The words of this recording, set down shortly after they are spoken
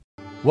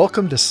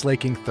Welcome to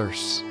Slaking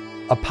Thirsts,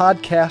 a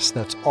podcast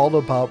that's all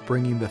about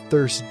bringing the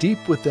thirst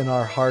deep within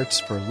our hearts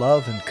for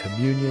love and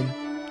communion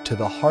to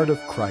the heart of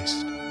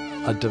Christ,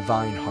 a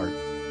divine heart,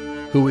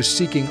 who is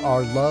seeking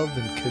our love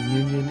and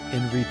communion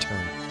in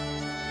return.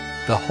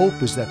 The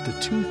hope is that the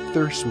two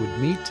thirsts would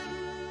meet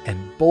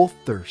and both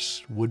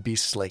thirsts would be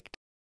slaked.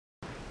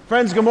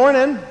 Friends, good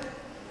morning.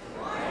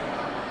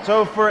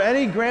 So for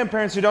any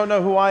grandparents who don't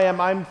know who I am,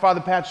 I'm Father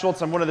Pat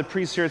Schultz. I'm one of the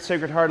priests here at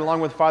Sacred Heart,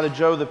 along with Father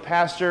Joe, the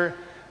pastor.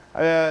 Do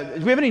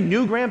we have any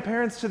new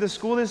grandparents to the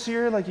school this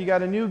year? Like you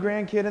got a new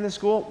grandkid in the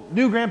school?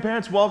 New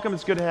grandparents, welcome.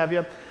 It's good to have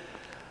you.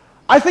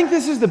 I think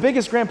this is the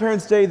biggest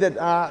Grandparents' Day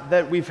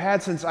that we've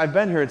had since I've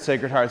been here at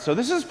Sacred Heart. So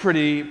this is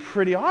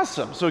pretty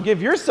awesome. So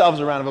give yourselves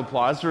a round of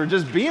applause for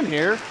just being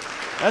here.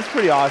 That's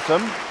pretty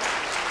awesome.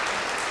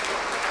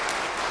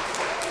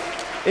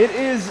 It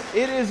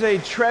is a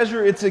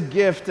treasure, it's a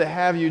gift to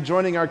have you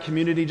joining our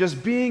community,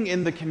 just being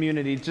in the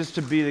community, just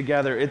to be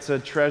together. It's a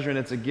treasure and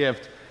it's a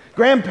gift.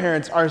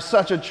 Grandparents are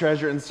such a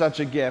treasure and such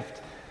a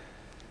gift.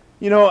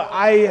 You know,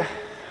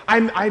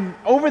 I'm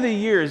over the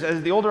years,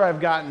 as the older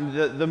I've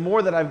gotten, the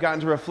more that I've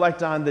gotten to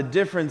reflect on the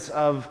difference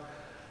of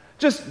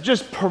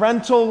just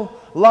parental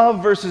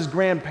love versus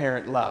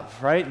grandparent love,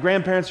 right?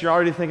 Grandparents, you're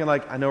already thinking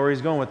like, I know where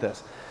he's going with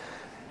this.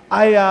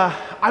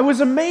 I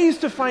was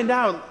amazed to find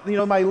out, you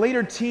know, my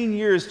later teen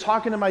years,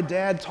 talking to my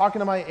dad, talking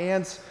to my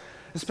aunts,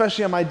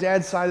 especially on my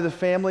dad's side of the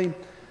family,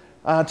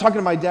 talking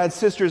to my dad's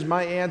sisters,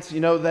 my aunts,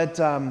 you know,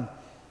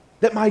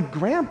 that my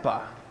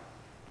grandpa,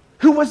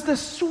 who was the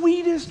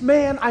sweetest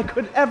man I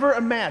could ever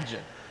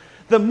imagine,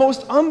 the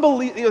most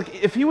unbelievable,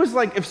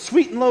 if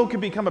Sweet and Low could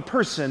become a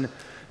person,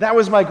 that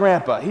was my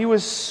grandpa. He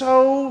was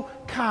so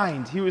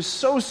kind. He was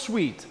so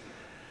sweet.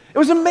 It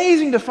was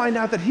amazing to find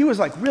out that he was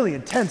like really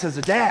intense as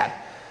a dad.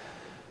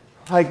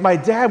 Like my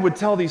dad would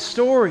tell these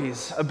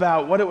stories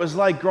about what it was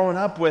like growing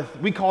up with,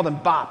 we called him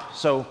Bop,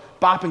 so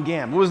Bop and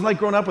Gam. It was like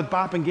growing up with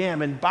Bop and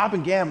Gam, and Bop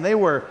and Gam, they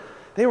were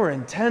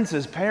intense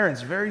as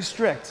parents, very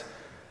strict.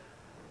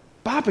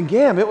 Bop and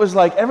Gam, it was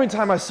like every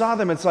time I saw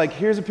them, it's like,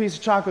 here's a piece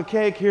of chocolate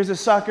cake, here's a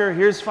sucker,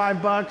 here's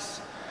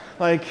 $5.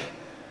 Like,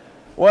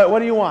 what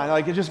do you want?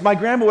 Like, my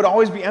grandma would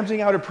always be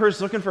emptying out her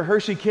purse looking for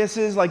Hershey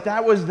Kisses. Like,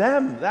 that was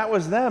them. That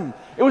was them.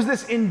 It was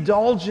this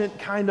indulgent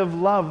kind of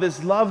love,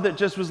 this love that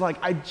just was like,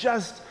 I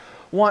just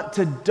want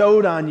to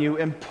dote on you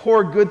and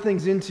pour good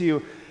things into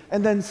you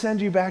and then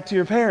send you back to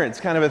your parents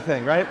kind of a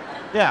thing, right?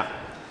 Yeah.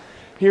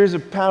 Here's a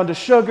pound of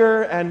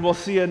sugar and we'll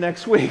see you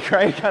next week,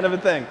 right? Kind of a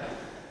thing.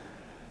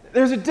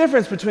 There's a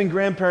difference between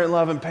grandparent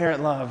love and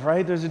parent love,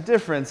 right? There's a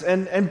difference.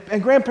 And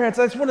grandparents,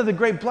 that's one of the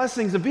great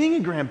blessings of being a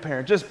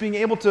grandparent, just being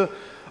able to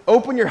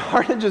open your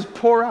heart and just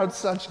pour out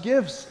such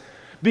gifts.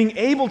 Being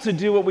able to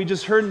do what we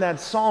just heard in that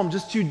psalm,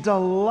 just to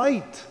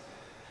delight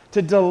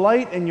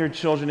in your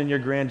children and your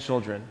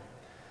grandchildren.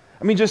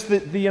 I mean, just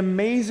the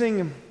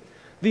amazing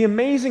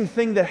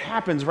thing that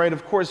happens, right,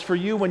 of course, for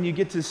you when you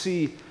get to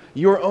see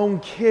your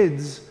own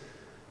kids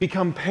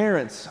become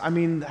parents. I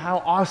mean, how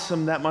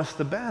awesome that must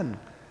have been.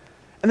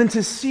 And then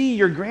to see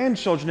your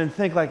grandchildren and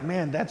think like,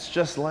 man, that's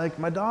just like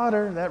my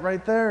daughter, that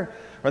right there.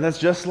 Or that's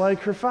just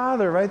like her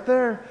father right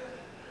there.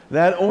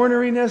 That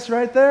orneriness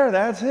right there,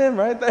 that's him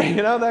right there.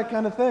 You know, that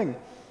kind of thing.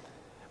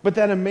 But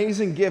that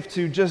amazing gift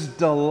to just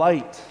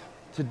delight,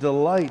 to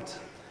delight.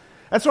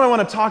 That's what I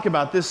want to talk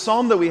about. This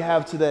psalm that we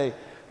have today,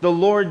 the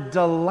Lord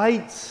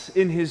delights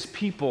in his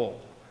people.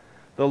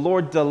 The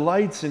Lord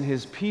delights in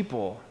his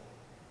people.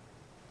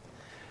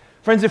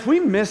 Friends, if we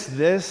miss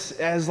this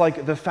as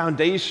like the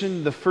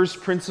foundation, the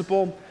first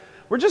principle,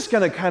 we're just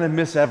going to kind of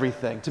miss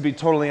everything, to be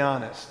totally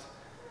honest.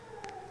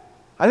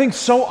 I think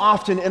so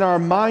often in our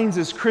minds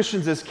as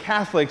Christians, as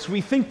Catholics,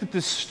 we think that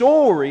the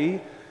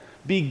story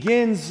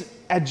begins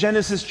at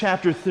Genesis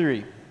chapter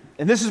 3.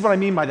 And this is what I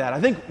mean by that.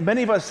 I think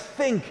many of us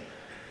think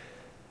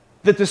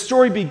that the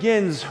story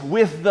begins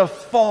with the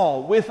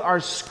fall, with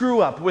our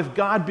screw-up, with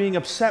God being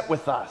upset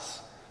with us.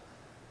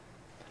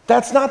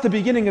 That's not the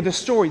beginning of the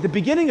story. The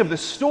beginning of the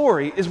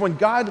story is when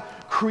God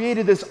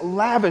created this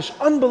lavish,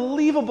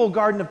 unbelievable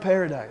garden of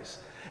paradise.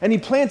 And he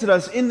planted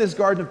us in this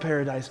garden of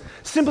paradise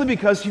simply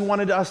because he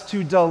wanted us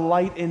to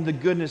delight in the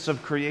goodness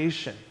of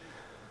creation.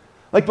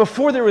 Like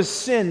before there was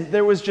sin,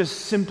 there was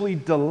just simply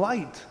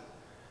delight.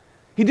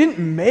 He didn't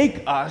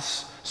make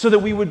us so that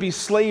we would be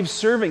slaves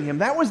serving him.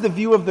 That was the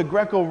view of the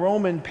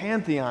Greco-Roman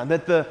pantheon,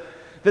 that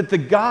the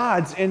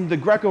gods in the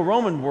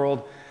Greco-Roman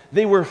world,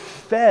 they were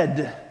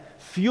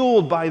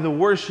fueled by the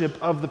worship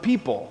of the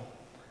people.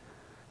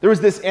 There was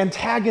this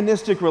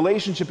antagonistic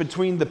relationship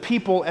between the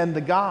people and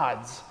the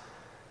gods.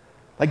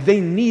 Like they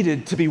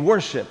needed to be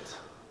worshiped.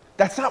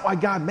 That's not why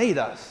God made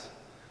us.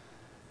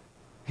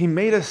 He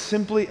made us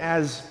simply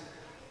as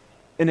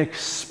an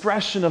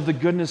expression of the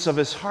goodness of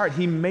his heart.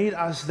 He made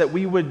us that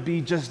we would be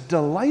just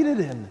delighted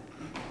in.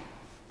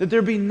 That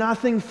there be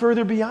nothing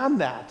further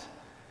beyond that.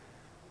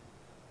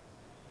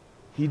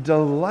 He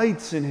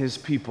delights in his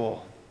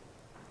people.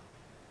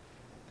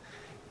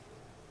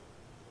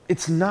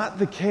 It's not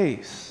the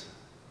case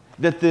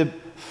that the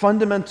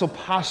fundamental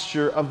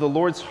posture of the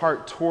Lord's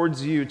heart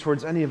towards you,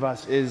 towards any of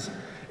us, is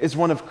is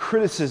one of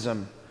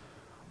criticism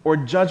or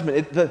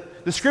judgment.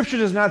 The scripture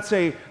does not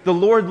say the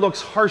Lord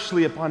looks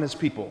harshly upon his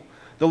people.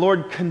 The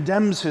Lord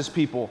condemns his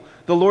people.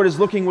 The Lord is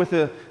looking with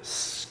a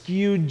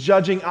skewed,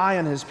 judging eye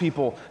on his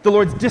people. The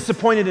Lord's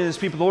disappointed in his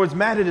people. The Lord's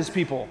mad at his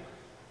people.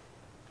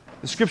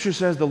 The scripture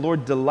says the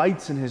Lord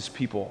delights in his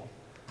people.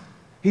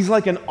 He's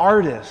like an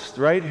artist,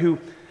 right, who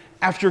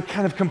after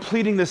kind of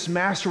completing this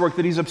masterwork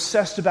that he's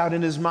obsessed about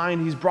in his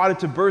mind, he's brought it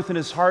to birth in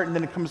his heart, and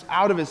then it comes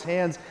out of his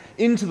hands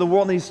into the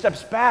world, and he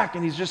steps back,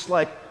 and he's just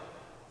like,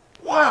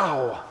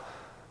 wow,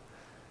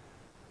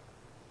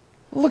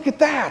 look at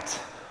that.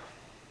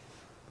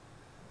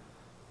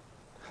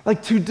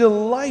 Like, to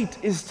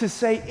delight is to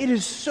say, it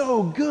is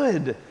so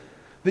good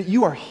that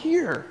you are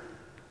here.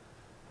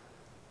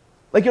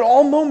 Like, at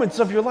all moments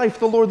of your life,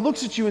 the Lord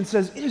looks at you and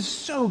says, it is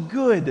so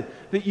good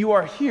that you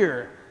are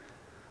here.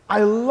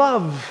 I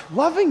love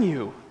loving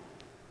you.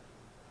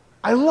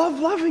 I love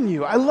loving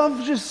you. I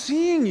love just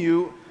seeing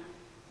you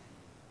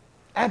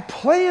at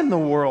play in the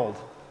world.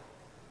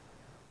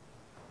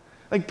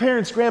 Like,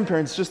 parents,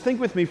 grandparents, just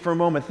think with me for a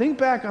moment. Think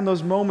back on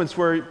those moments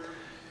where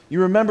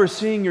you remember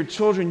seeing your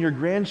children, your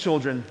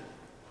grandchildren,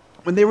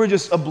 when they were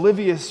just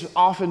oblivious,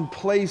 off in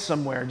play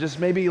somewhere, just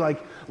maybe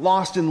like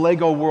lost in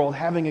Lego World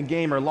having a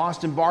game, or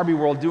lost in Barbie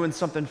World doing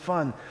something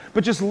fun,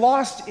 but just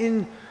lost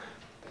in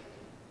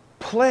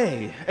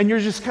play. And you're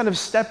just kind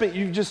of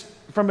you just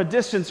from a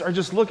distance are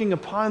just looking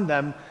upon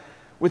them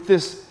with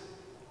this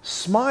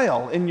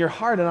smile in your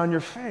heart and on your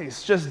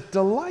face, just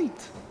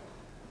delight.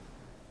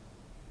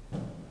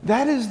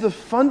 That is the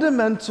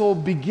fundamental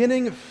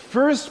beginning,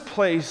 first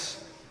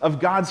place of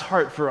God's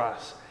heart for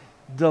us,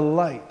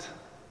 delight.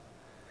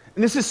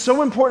 And this is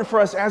so important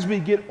for us as we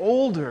get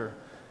older,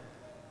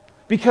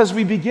 because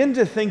we begin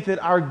to think that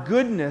our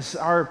goodness,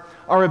 our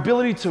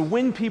ability to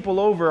win people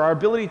over, our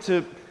ability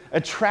to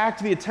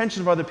attract the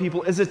attention of other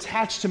people is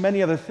attached to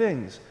many other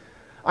things.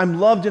 I'm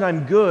loved and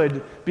I'm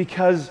good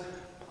because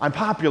I'm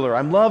popular.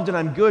 I'm loved and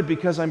I'm good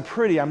because I'm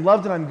pretty. I'm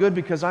loved and I'm good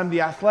because I'm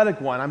the athletic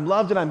one. I'm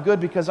loved and I'm good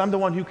because I'm the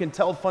one who can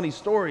tell funny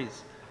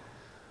stories.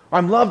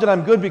 I'm loved and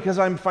I'm good because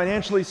I'm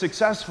financially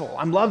successful.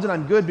 I'm loved and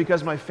I'm good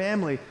because my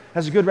family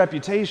has a good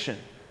reputation.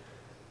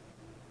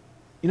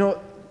 You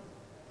know,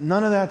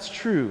 none of that's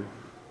true.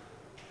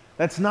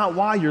 That's not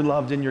why you're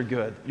loved and you're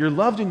good. You're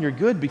loved and you're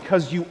good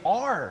because you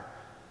are.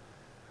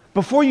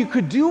 Before you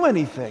could do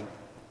anything,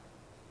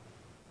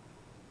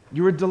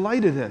 you were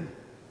delighted in.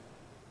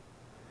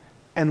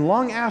 And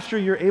long after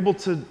you're able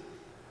to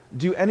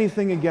do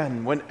anything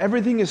again, when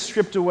everything is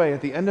stripped away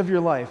at the end of your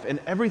life and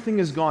everything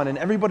is gone and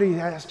everybody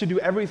has to do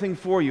everything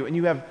for you and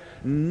you have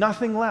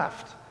nothing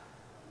left,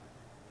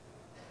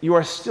 you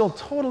are still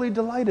totally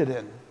delighted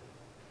in.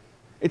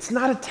 It's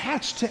not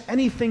attached to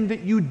anything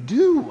that you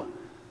do,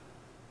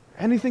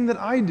 anything that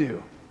I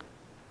do.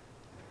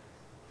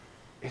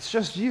 It's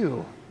just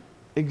you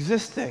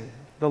existing.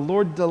 The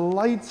Lord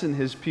delights in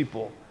his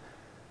people.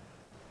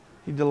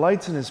 He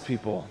delights in his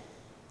people.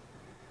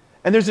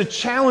 And there's a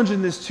challenge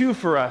in this too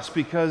for us,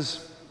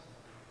 because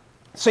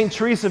St.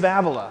 Teresa of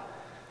Avila,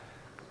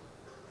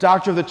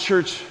 doctor of the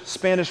church,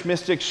 Spanish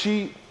mystic,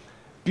 she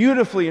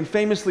beautifully and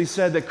famously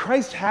said that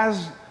Christ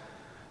has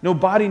no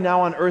body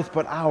now on earth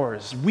but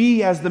ours.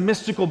 We as the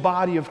mystical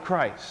body of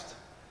Christ.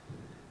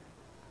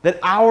 That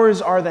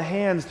ours are the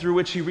hands through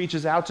which he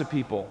reaches out to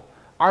people.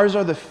 Ours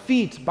are the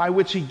feet by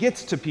which he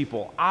gets to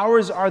people.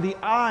 Ours are the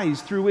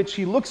eyes through which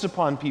he looks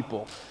upon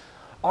people.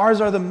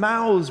 Ours are the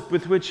mouths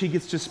with which he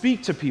gets to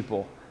speak to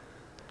people.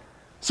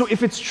 So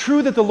if it's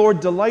true that the Lord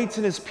delights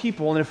in his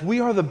people, and if we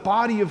are the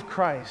body of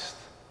Christ,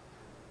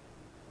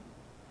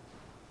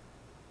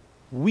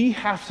 we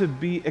have to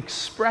be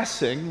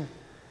expressing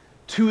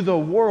to the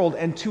world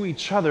and to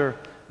each other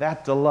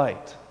that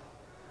delight.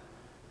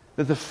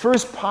 That the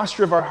first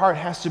posture of our heart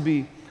has to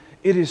be,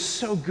 it is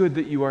so good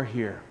that you are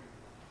here.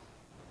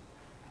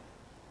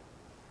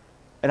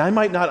 And I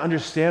might not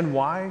understand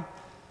why,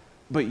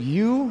 but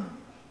you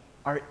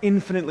are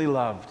infinitely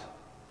loved.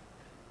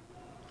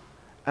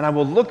 And I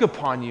will look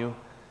upon you,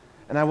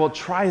 and I will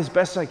try as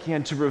best I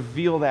can to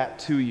reveal that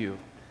to you.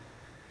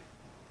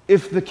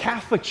 If the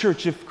Catholic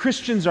Church, if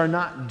Christians are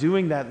not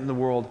doing that in the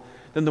world,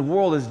 then the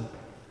world is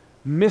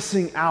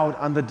missing out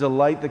on the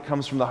delight that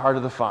comes from the heart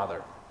of the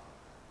Father.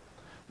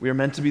 We are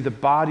meant to be the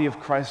body of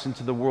Christ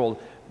into the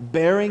world,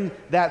 bearing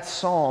that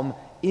psalm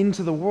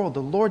into the world.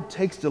 The Lord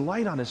takes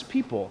delight on his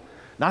people.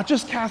 Not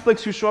just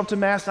Catholics who show up to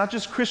Mass, not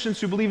just Christians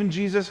who believe in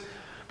Jesus,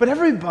 but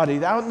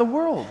everybody out in the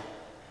world.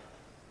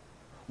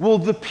 Will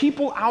the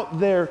people out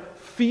there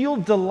feel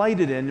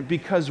delighted in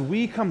because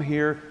we come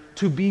here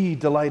to be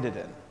delighted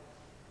in?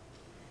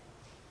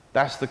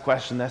 That's the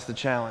question, that's the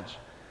challenge.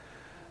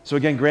 So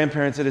again,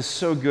 grandparents, it is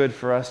so good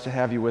for us to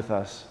have you with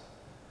us,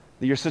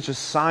 that you're such a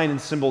sign and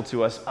symbol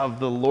to us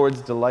of the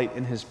Lord's delight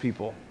in his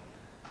people.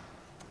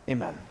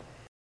 Amen.